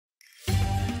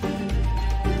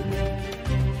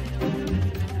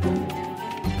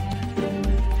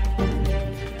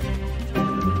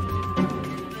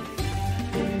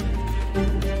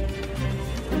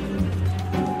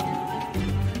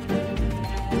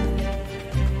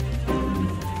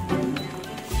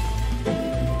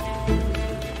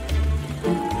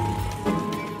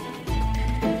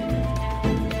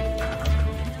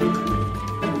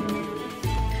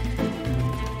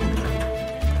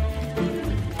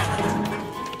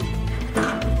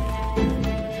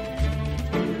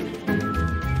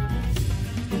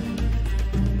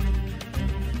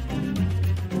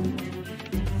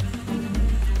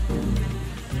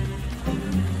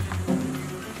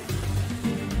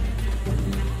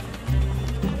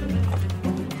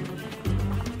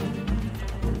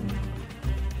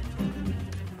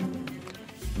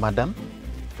Madam,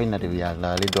 finally we are the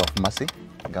Lady of Mercy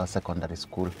Girls Secondary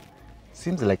School.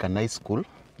 Seems like a nice school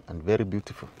and very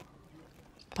beautiful.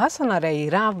 Personally, I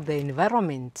love the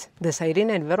environment. The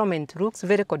serene environment looks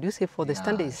very conducive for the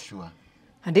studies. Sure.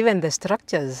 And even the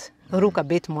structures look a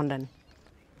bit modern.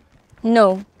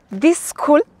 No, this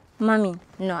school, Mommy,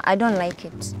 no, I don't like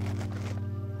it.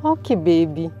 Okay,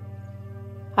 baby.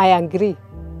 I agree.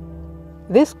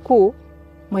 This school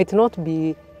might not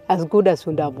be as good as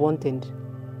we would have wanted,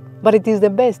 but it is the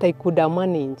best I could have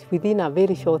managed within a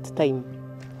very short time.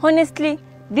 Honestly,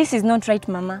 this is not right,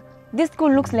 Mama. This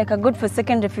school looks like a good for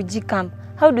second refugee camp.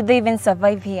 How do they even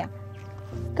survive here?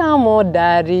 Come on,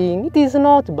 darling. It is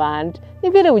not bad. Ni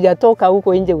vile hujatoka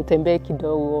huko nje utembee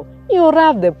kidogo. You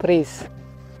love the place.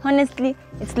 Honestly,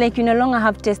 it's like you no longer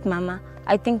have taste, Mama.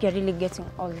 I think you're really getting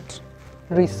old.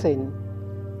 Listen,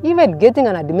 even getting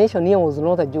an admission here was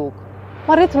not a joke.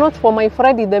 Were it not for my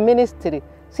friend in the ministry,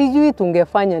 sijui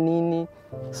tungefanya nini.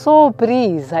 So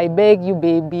please, I beg you,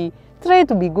 baby, try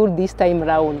to be good this time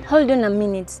round. Hold on a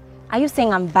minute. Are you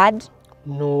saying I'm bad?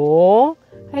 No,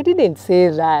 I didn't say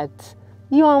that.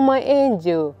 You are my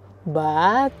angel,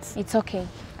 but... It's okay.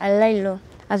 I'll lie low,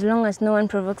 as long as no one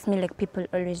provokes me like people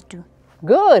always do.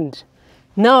 Good.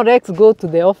 Now let's go to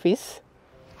the office.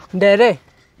 Ndere,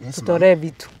 tutore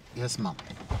vitu. Yes, ma'am.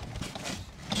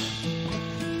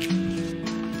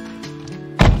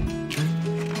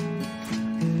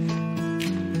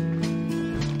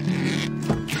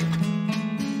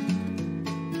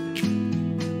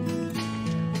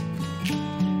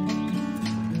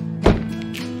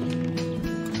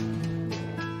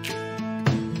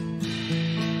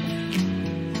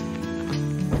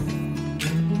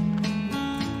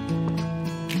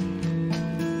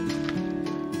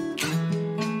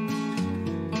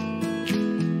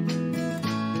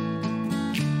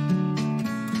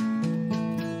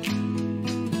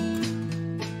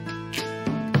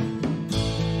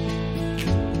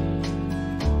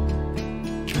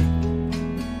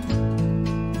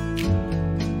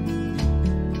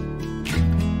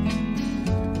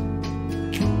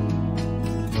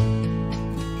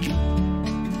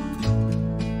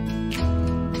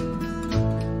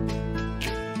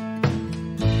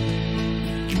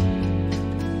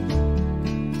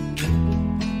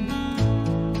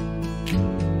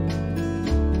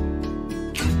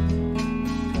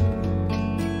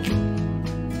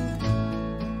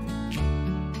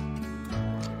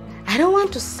 I don't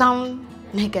want to sound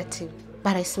negative,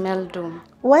 but I smell doom.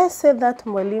 Why say that,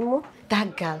 Mwalimu?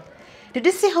 That girl, did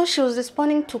you see how she was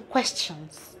responding to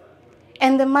questions?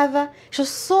 And the mother, she was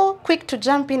so quick to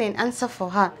jump in and answer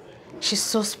for her. She's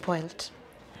so spoiled.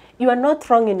 You are not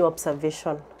wrong in your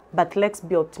observation, but let's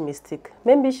be optimistic.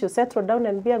 Maybe she'll settle down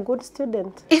and be a good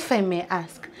student. If I may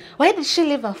ask, why did she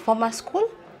leave her former school?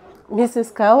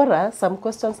 Mrs. Kaora, some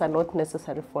questions are not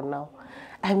necessary for now.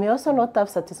 I may also not have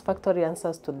satisfactory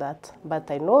answers to that, but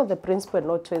I know the principal had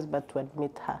no choice but to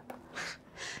admit her.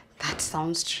 That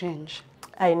sounds strange.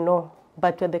 I know,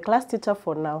 but you're the class teacher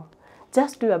for now.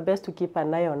 Just do your best to keep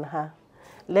an eye on her.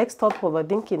 Let's stop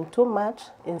overthinking too much.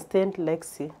 Instead, let's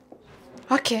see.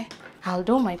 Okay, I'll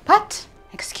do my part.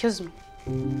 Excuse me.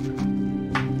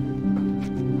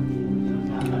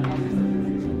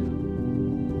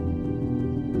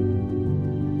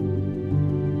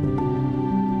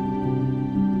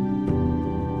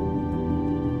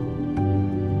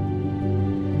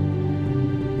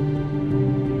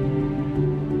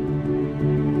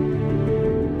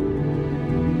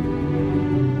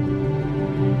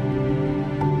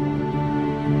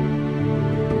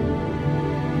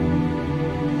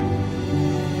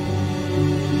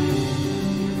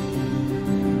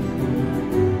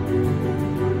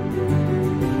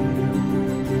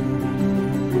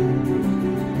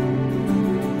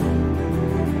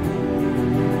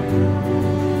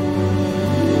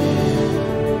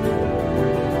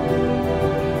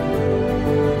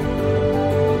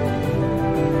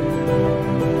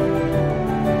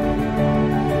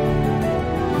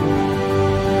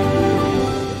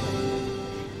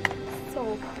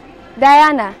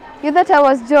 Diana, you thought I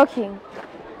was joking.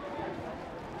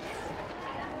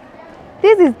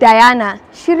 This is Diana.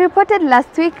 She reported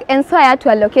last week and so I had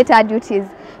to allocate her duties.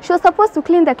 She was supposed to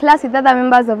clean the class with other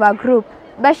members of our group,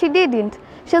 but she didn't.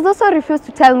 She has also refused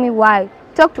to tell me why.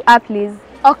 Talk to her, please.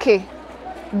 Okay.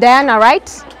 Diana, right?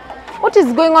 What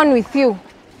is going on with you?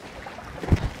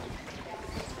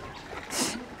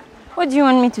 What do you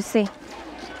want me to say?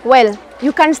 Well,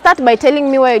 you can start by telling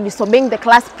me why you're disobeying the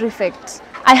class prefect.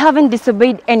 I haven't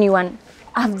disobeyed anyone.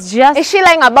 I've just... Is she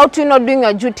lying about you not doing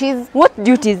your duties? What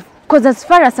duties? Because as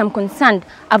far as I'm concerned,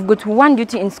 I've got one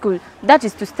duty in school, that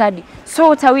is to study. So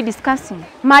what are we discussing?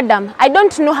 Madam, I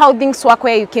don't know how things work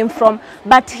where you came from,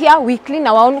 but here we clean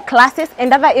our own classes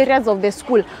and other areas of the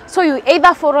school. So you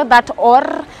either follow that or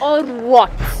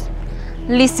what?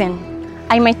 Listen,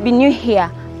 I might be new here,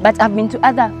 but I've been to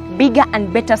other bigger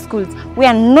and better schools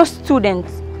where no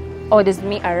students orders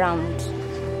me around.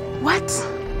 What?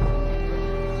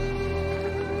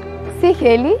 See,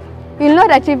 Kelly, you'll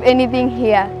not achieve anything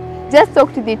here. Just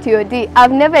talk to the TOD.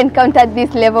 I've never encountered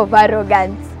this level of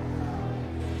arrogance.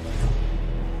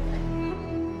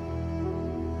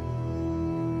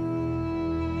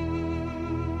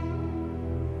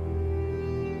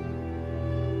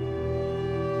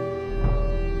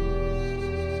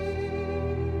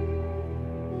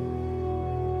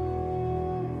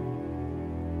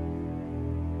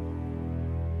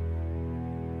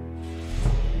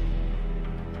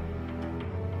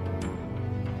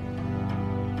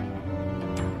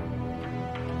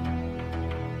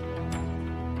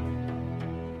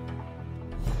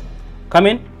 Come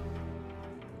in.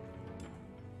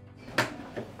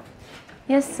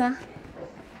 Yes, sir.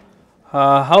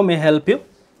 How may I help you?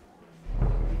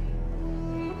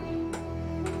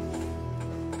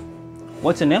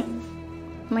 What's your name?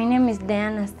 My name is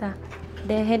Diana, sir.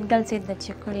 The head girl said that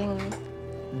you're calling me.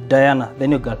 Diana, the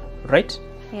new girl, right?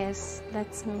 Yes,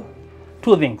 that's me.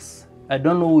 Two things. I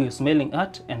don't know who you're smelling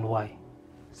at and why.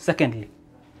 Secondly,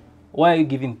 why are you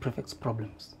giving prefects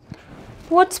problems?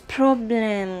 What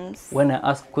problems? When I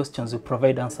ask questions, you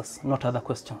provide answers, not other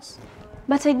questions.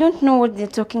 But I don't know what they're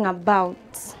talking about.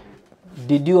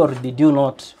 Did you or did you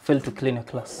not fail to clean your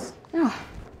class? Oh,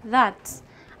 that.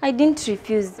 I didn't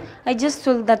refuse. I just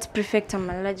told that prefect I'm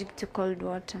allergic to cold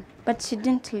water. But she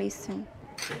didn't listen.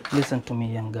 Listen to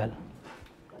me, young girl.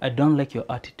 I don't like your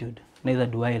attitude. Neither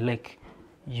do I like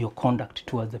your conduct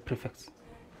towards the prefects.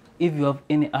 If you have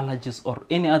any allergies or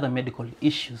any other medical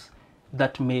issues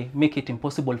that may make it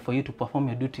impossible for you to perform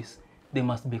your duties, they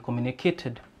must be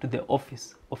communicated to the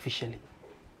office officially.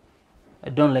 I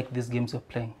don't like these games you're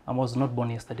playing. I was not born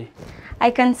yesterday.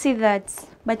 I can see that,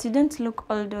 but you don't look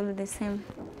old all the same.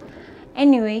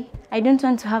 Anyway, I don't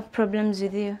want to have problems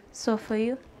with you. So for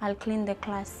you, I'll clean the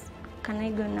class. Can I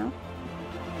go now?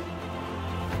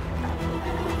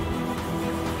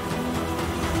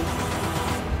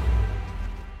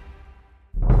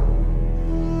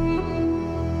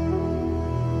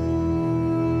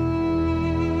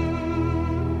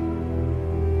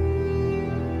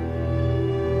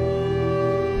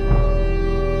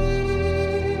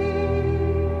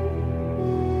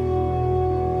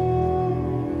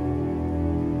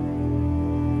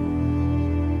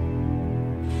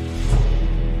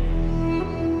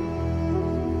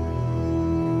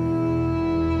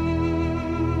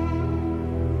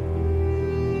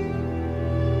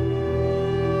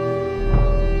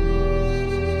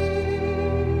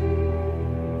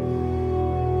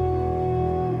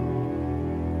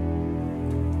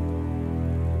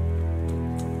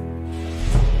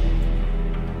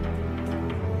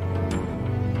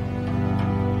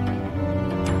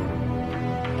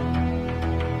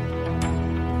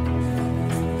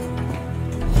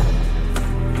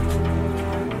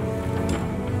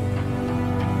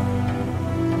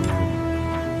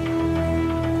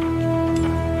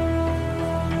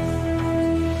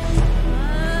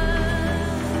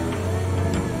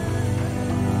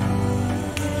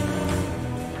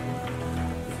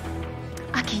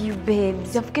 You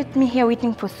babes, you've kept me here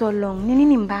waiting for so long. Ni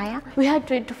nini mbaya? We had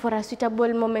to wait for a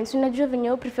suitable moment. Unajua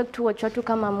venye prefect watch watu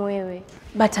kama mwewe.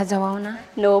 But hajawaona?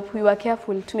 Nope, we were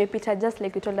careful. Tumepita just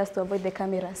like you told us to avoid the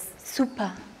cameras.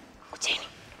 Super. Kujeni.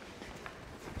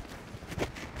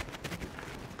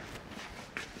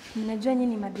 Mnajua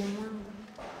nyinyi mademu wangu.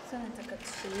 So nataka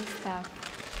tushiriki stuff.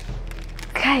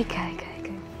 Kai.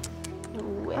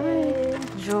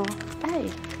 Jo. Ai.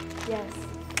 Yes.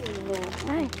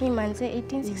 Ai, kimanze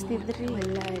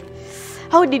 1863.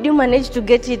 How did you manage to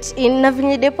get it in? Na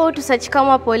venye depo to search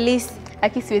kama police.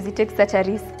 Aki siwezi take such a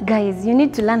risk. Guys, you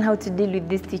need to learn how to deal with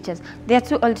these teachers. They are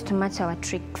too old to match our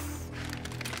tricks.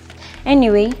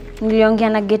 Anyway, niliongea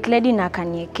na gate lady na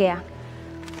akaniekea.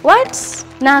 What?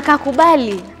 Na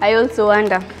akakubali? I also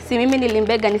wonder. Si mimi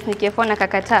nilimbega nisinikie phone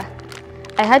akakataa.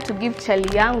 I had to give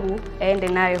chali yangu aende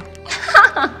nayo.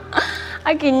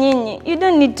 Aki nyinyi, you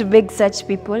don't need to beg such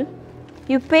people.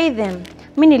 You pay them.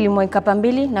 Mimi nilimweka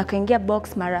pambili na kaingia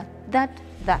box mara. That.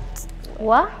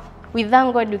 Wa? We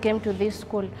thank God you came to this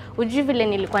school. Ujui vile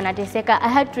nilikuwa nateseka. I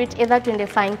had to wait either tuende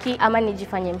funky ama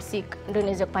nijifanye msik. Ndio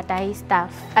niweze kupata hii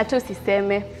staff. Acha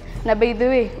usiseme. Na by the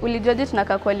way, ulijuaje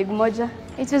tunakaa kwa league moja?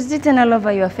 It was written all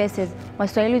over your faces.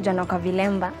 Waswahili jana kwa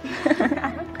vilemba.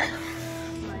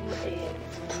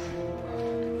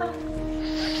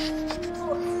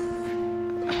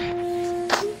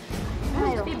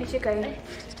 Shika hii.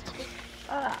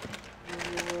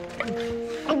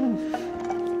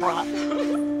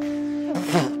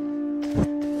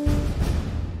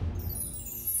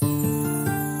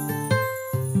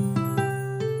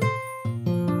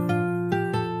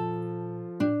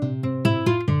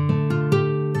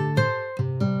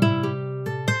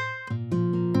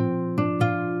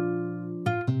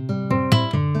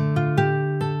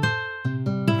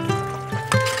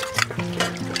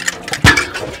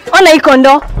 Ona iko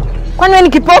ndo. Kwani wewe ni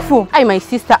kipofu? Ai my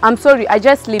sister, I'm sorry. I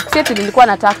just sleep. Sisi nilikuwa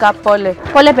nataka pole.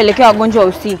 Pole pelekea wagonjwa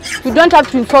usi. You don't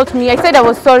have to insult me. I said I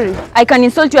was sorry. I can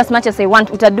insult you as much as I want.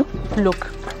 Utadu? Look.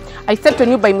 I stepped on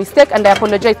you by mistake and I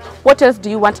apologize. What else do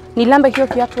you want? Nilambe hiyo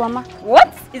kiatu ama? What?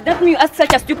 Is that me you ask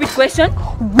such a stupid question?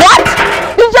 What?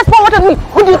 You just promoted me.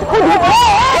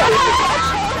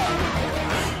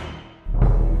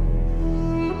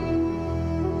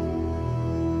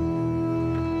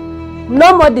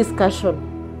 No more discussion.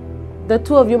 The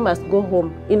two of you must go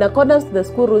home in accordance to the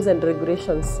school rules and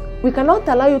regulations. We cannot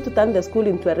allow you to turn the school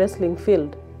into a wrestling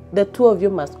field. The two of you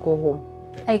must go home.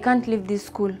 I can't leave this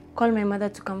school. Call my mother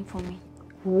to come for me.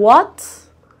 What?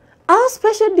 How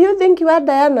special do you think you are,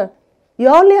 Diana?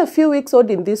 You're only a few weeks old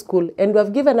in this school and you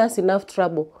have given us enough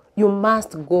trouble. You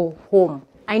must go home.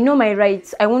 I know my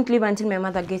rights. I won't leave until my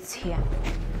mother gets here.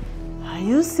 Are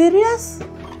you serious?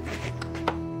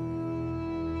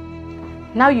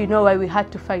 Now you know why we had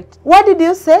to fight. What did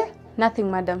you say? Nothing,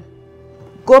 madam.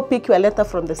 Go pick your letter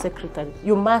from the secretary.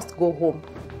 You must go home.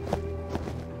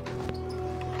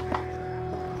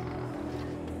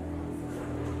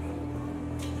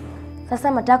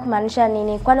 Sasa mataka kumaanisha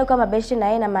nini? Kwani kwa mabeshi na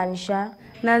yeye inamaanisha?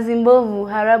 Nazi mbovu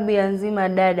harabu ya nzima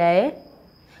dada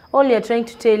All you're trying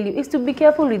to tell you is to be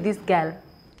careful with this girl.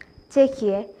 Take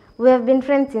here. We have been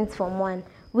friends since Form 1.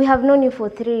 We have known you for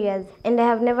 3 years, and I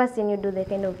have never seen you do the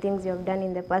kind of things you have done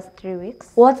in the past 3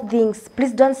 weeks. What things?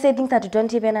 Please don't say things that you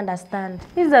don't even understand.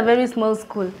 This is a very small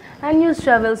school, and news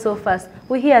travels so fast.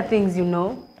 We hear things, you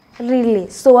know. Really?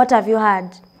 So what have you heard?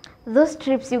 Those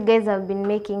trips you guys have been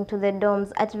making to the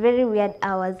dorms at very weird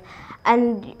hours,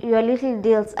 and your little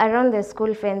deals around the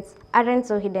school fence aren't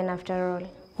so hidden after all.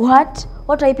 What?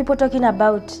 What are you people talking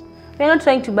about? We're not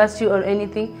trying to bust you or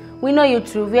anything. We know you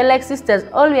true. We are like sisters.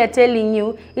 All we are telling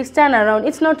you is turn around.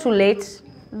 It's not too late.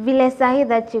 Vile sahi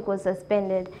that chick was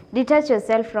suspended. Detach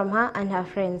yourself from her and her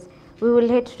friends. We will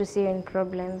hate to see you in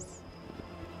problems.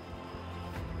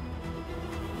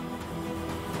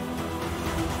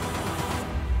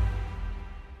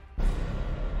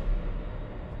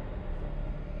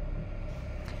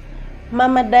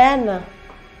 Mama Diana,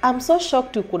 I'm so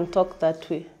shocked you couldn't talk that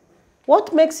way.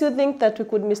 What makes you think that we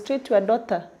could mistreat your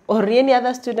daughter or any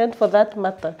other student for that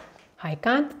matter? I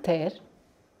can't tell.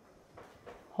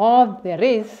 All there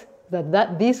is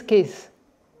that this case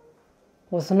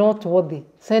was not worthy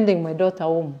sending my daughter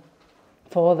home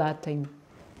for all that time.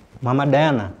 Mama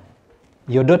Diana,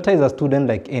 your daughter is a student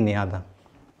like any other,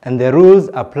 and the rules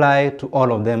apply to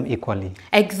all of them equally.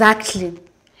 Exactly.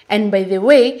 And by the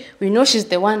way, we know she's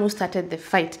the one who started the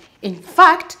fight. In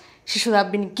fact, she should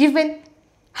have been given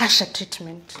harsher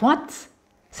treatment. What?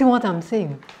 See what I'm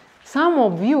saying? Some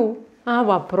of you have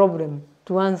a problem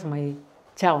towards my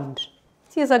child.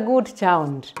 She is a good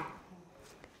child.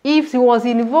 If she was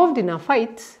involved in a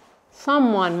fight,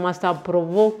 someone must have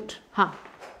provoked her.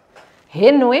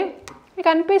 Anyway, we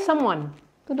can pay someone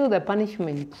to do the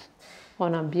punishment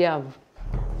on her behalf.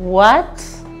 What?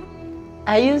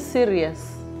 Are you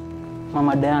serious?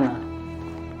 Mama Diana,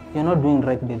 you're not doing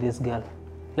right by this girl.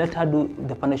 Let her do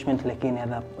the punishment like any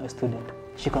other student.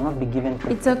 She cannot be given...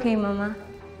 It's okay, Mama.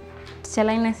 Teacher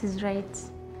Linus is right.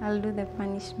 I'll do the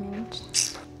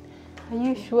punishment. Are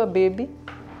you sure, baby?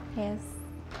 Yes.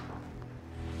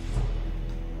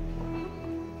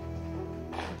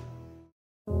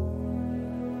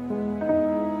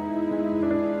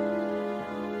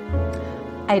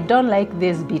 I don't like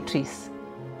this, Beatrice.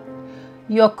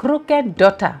 Your crooked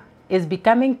daughter is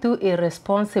becoming too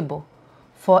irresponsible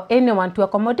for anyone to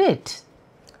accommodate.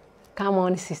 Come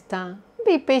on, sister.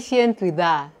 Be patient with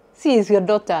her. She is your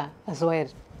daughter as well.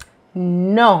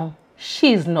 No,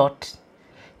 she is not.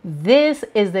 This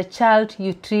is the child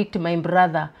you tricked my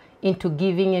brother into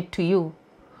giving it to you.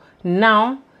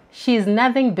 Now, she is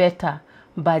nothing better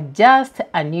but just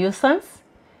a nuisance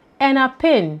and a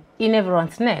pain in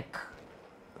everyone's neck.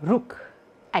 Rook,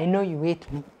 I know you hate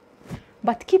me,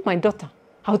 but keep my daughter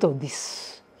out of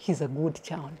this. She's a good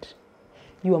child.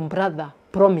 Your brother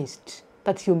promised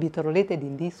that she'll be tolerated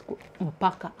in this school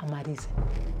mpaka amalize.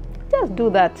 Just do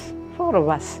that for all of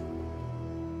us.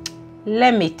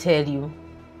 Let me tell you,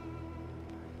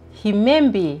 he may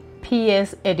be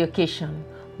PS education,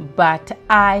 but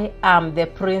I am the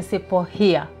principal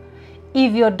here.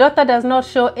 If your daughter does not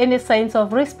show any signs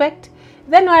of respect,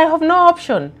 then I have no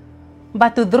option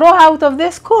but to throw her out of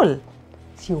the school.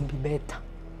 She'll be better.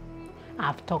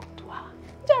 I've talked to her.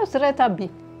 Just let her be.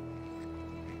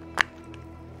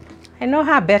 I know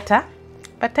her better,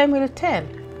 but time will tell.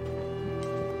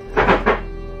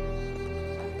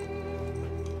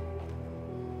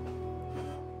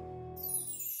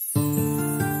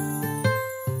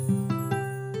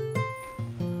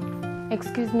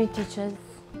 Excuse me, teachers.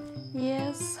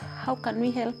 Yes, how can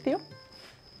we help you?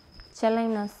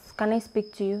 Chalinas, can I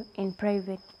speak to you in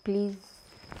private, please?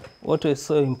 What is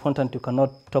so important you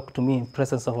cannot talk to me in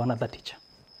presence of another teacher?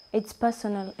 It's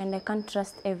personal and I can't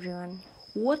trust everyone.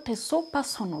 What is so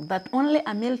personal that only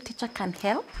a male teacher can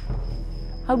help?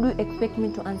 How do you expect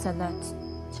me to answer that?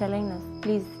 Chalinas,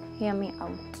 please hear me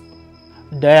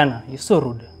out. Diana, you're so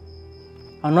rude.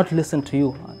 I'll not listen to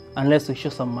you unless you show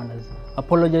some manners.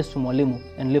 Apologize to Mwalimu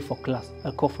and leave for class.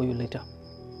 I'll call for you later.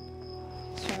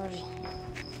 Sorry.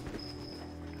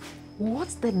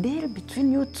 What's the deal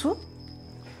between you two?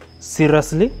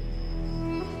 Seriously?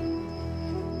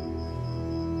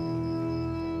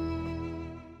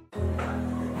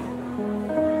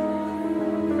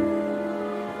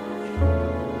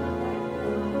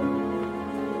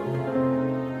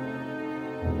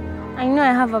 I know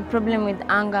I have a problem with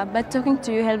anger, but talking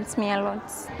to you helps me a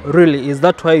lot. Really? Is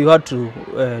that why you had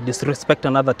to disrespect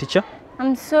another teacher?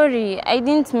 I'm sorry, I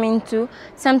didn't mean to.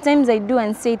 Sometimes I do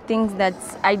and say things that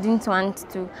I didn't want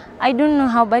to. I don't know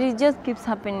how, but it just keeps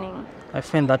happening. I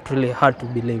find that really hard to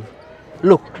believe.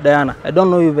 Look, Diana, I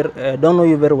don't know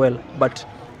you very well, but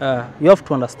you have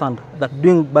to understand that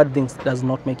doing bad things does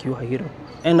not make you a hero.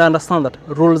 And understand that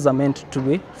rules are meant to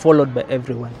be followed by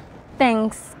everyone.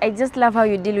 Thanks. I just love how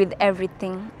you deal with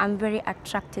everything. I'm very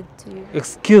attracted to you.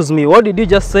 Excuse me, what did you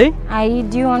just say?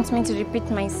 Do you want me to repeat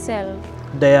myself?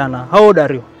 Diana, how old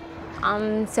are you?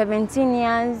 I'm 17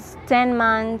 years, 10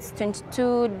 months,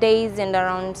 22 days, and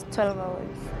around 12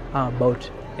 hours.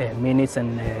 About minutes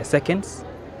and seconds.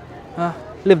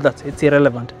 Leave that, it's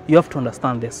irrelevant. You have to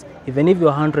understand this. Even if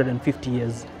you're 150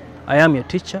 years, I am your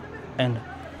teacher and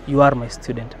you are my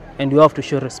student. And you have to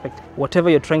show respect.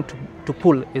 Whatever you're trying to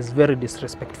pull is very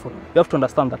disrespectful. You have to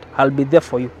understand that. I'll be there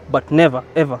for you, but never,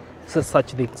 ever say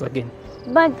such things again.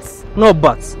 But... No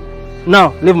buts.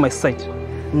 Now, leave my sight.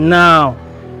 Now.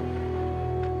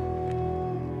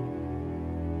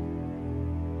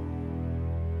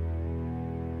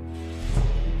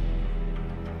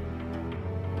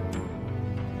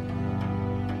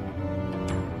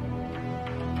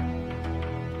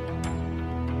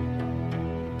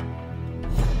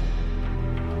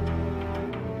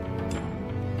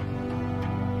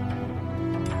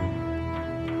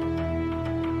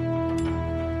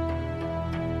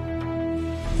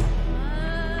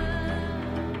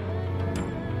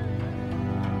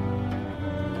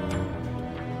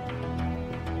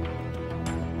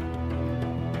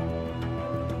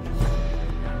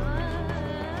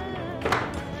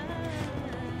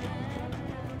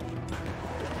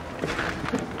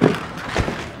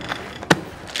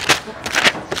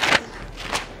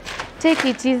 Take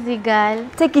it easy, girl.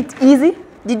 Take it easy?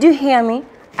 Did you hear me?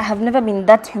 I have never been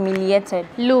that humiliated.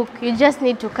 Look, you just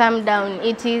need to calm down.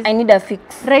 It is... I need a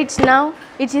fix. Right now,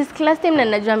 it is class time na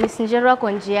najua Miss Njerwa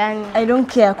kwa njiani. I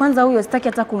don't care. Kwanza huyo sitaki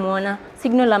hata kumuona.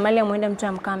 Signal Amalia muende mtu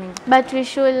I'm coming. But we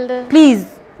should... Please,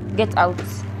 get out.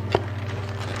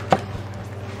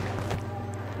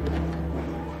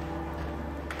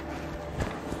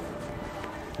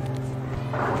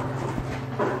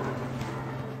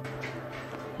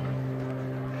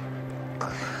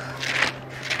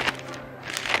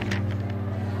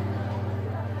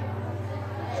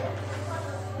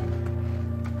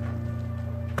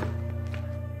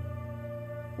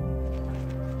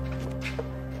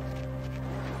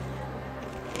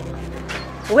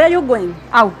 Where are you going?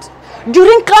 Out.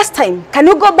 During class time, can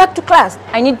you go back to class?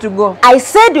 I need to go. I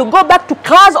said you go back to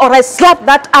class or I slap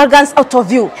that arrogance out of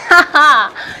you.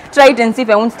 Try it and see if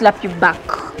I won't slap you back.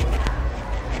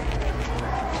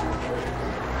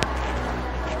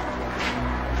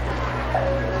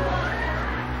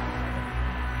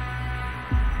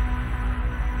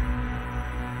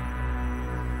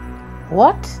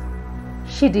 What?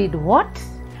 She did what?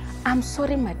 I'm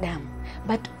sorry, madam,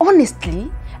 but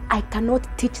honestly, I cannot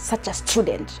teach such a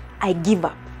student. I give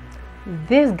up.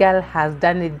 This girl has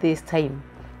done it this time.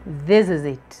 This is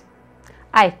it.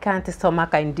 I can't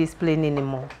stomach her indiscipline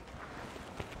anymore.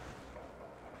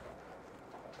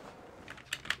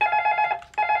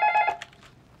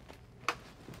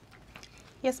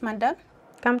 Yes, madam.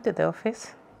 Come to the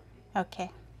office.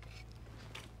 Okay.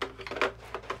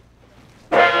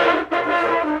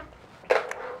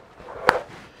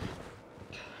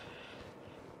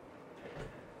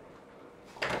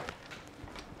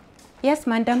 Yes,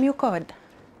 madam, you called.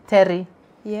 Terry,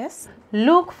 Yes.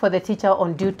 look for the teacher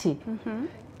on duty.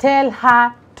 Tell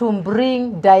her to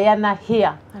bring Diana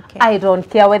here. Okay. I don't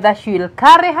care whether she will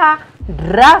carry her,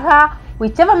 drag her,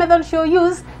 whichever method she'll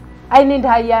use. I need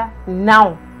her here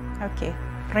now. Okay.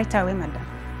 Right away, madam.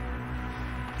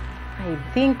 I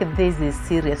think this is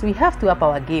serious. We have to up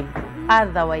our game.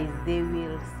 Otherwise, they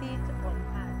will sit on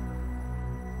us.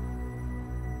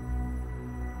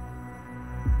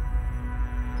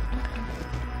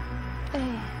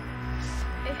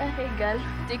 Hey girl,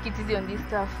 take it easy on this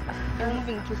stuff. You're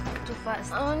moving too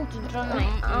fast. I want to draw my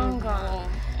anger.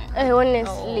 Hey,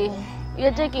 honestly,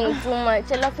 you're taking too much.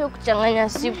 Alafu kuchanganya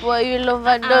sipo, you'll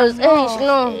overdose. Hey,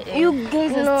 no. You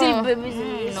guys are still babies in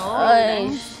this. No.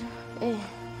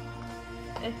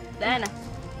 Diana.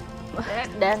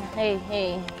 Diana,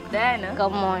 hey. Diana.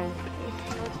 Come on.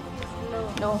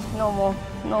 No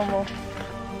more.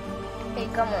 Hey,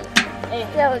 come on. Hey,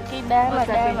 tell me,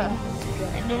 Diana.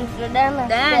 I don't feel Diana.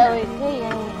 Diana.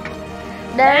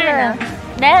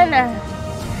 Diana.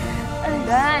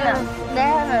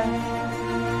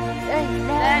 Hey,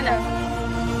 Diana.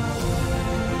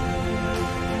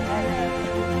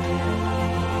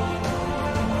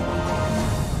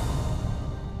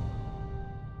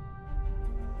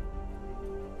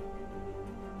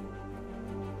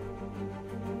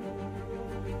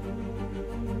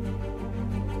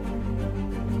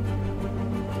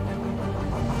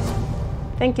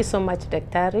 Thank you so much,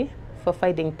 Daktari, for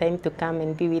finding time to come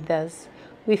and be with us.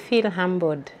 We feel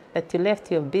humbled that you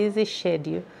left your busy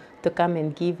schedule to come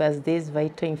and give us this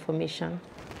vital information.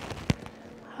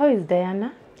 How is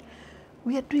Diana?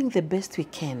 We are doing the best we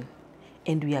can,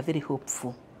 and we are very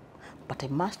hopeful. But I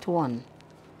must warn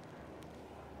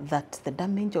that the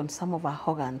damage on some of our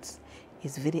organs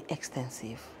is very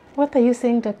extensive. What are you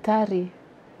saying, Daktari?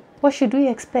 What should we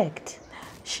expect?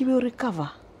 She will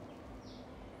recover,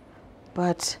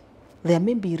 but there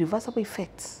may be reversible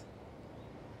effects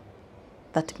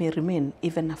that may remain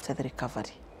even after the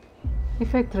recovery.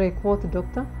 Effect like what,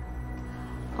 doctor?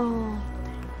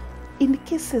 In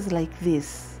cases like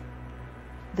this,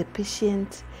 the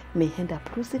patient may end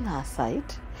up losing her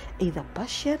sight, either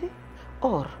partially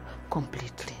or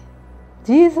completely.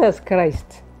 Jesus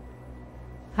Christ.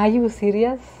 Are you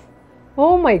serious?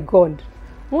 Oh my God.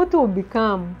 What will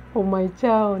become of my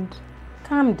child?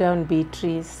 Calm down,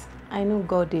 Beatrice. I know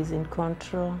God is in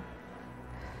control.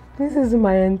 This is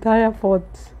my entire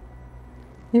fault.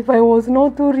 If I was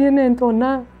not oriented on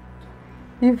her,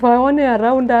 if I only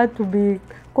allowed her to be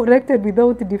corrected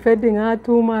without defending her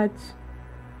too much,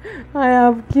 I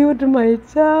have killed my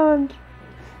child.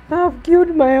 I have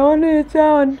killed my only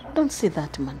child. Don't say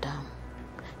that, madam.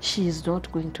 She is not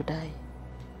going to die.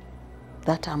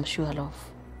 That I'm sure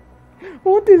of.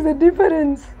 What is the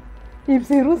difference? If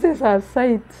she loses her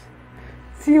sight,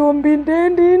 she won't be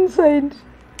dead inside.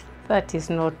 That is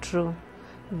not true.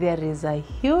 There is a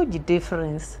huge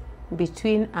difference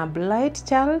between a blind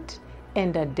child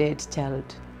and a dead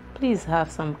child. Please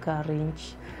have some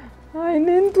courage. I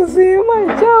need to see my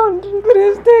child.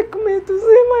 Please take me to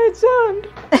see my child.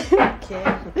 Okay.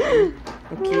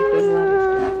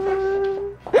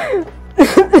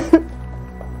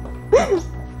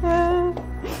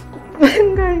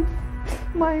 Guys,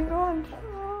 my God.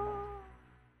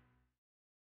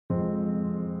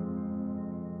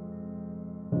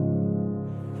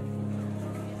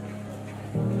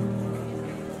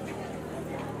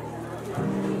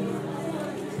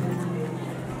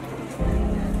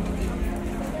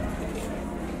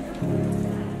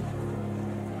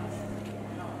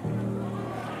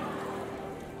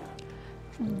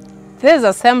 This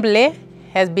assembly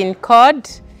has been called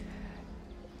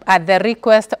at the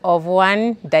request of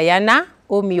one Diana,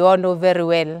 whom you all know very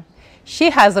well.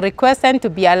 She has requested to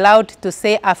be allowed to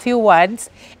say a few words,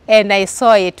 and I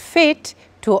saw it fit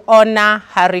to honor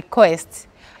her request.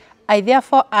 I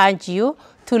therefore urge you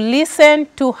to listen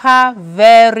to her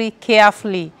very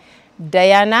carefully.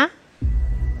 Diana.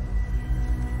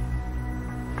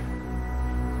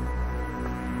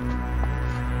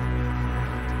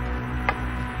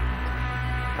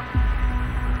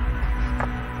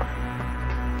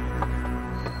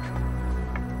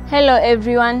 Hello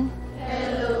everyone.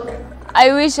 Hello.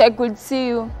 I wish I could see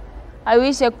you. I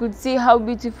wish I could see how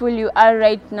beautiful you are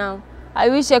right now. I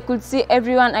wish I could see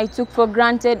everyone I took for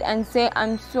granted and say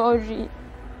I'm sorry.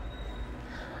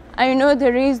 I know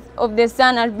the rays of the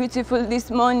sun are beautiful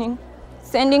this morning,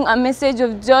 sending a message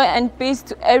of joy and peace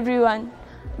to everyone.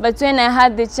 But when I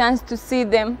had the chance to see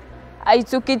them, I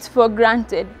took it for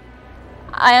granted.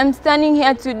 I am standing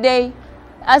here today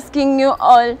asking you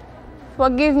all,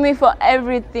 forgive me for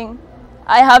everything.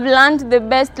 I have learned the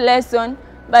best lesson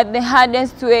but the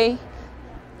hardest way.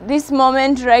 This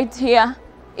moment right here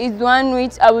is one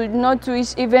which I would not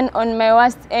wish even on my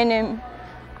worst enemy.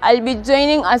 I'll be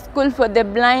joining a school for the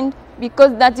blind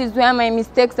because that is where my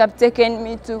mistakes have taken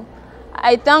me to.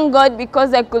 I thank God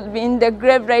because I could be in the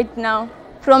grave right now.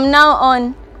 From now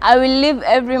on, I will live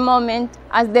every moment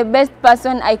as the best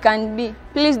person I can be.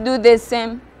 Please do the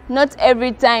same. Not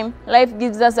every time life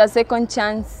gives us a second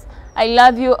chance. I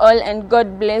love you all and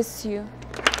God bless you.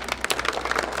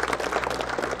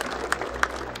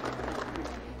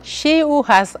 She who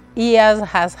has ears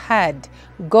has heard.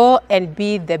 Go and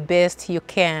be the best you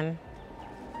can.